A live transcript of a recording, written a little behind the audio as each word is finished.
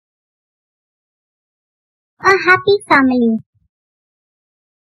A happy family.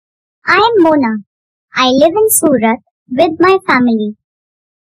 I am Mona. I live in Surat with my family.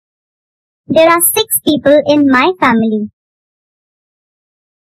 There are 6 people in my family.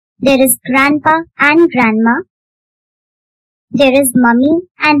 There is grandpa and grandma. There is mummy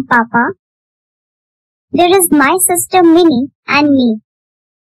and papa. There is my sister Minnie and me.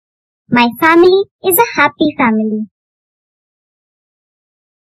 My family is a happy family.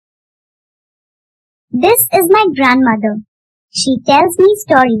 This is my grandmother. She tells me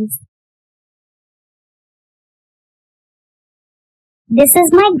stories. This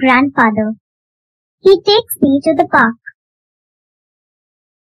is my grandfather. He takes me to the park.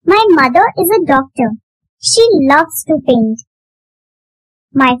 My mother is a doctor. She loves to paint.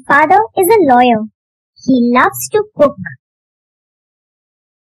 My father is a lawyer. He loves to cook.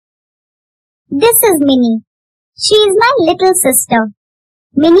 This is Minnie. She is my little sister.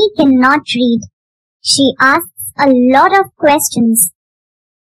 Minnie cannot read. She asks a lot of questions.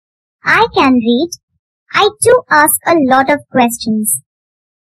 I can read. I too ask a lot of questions.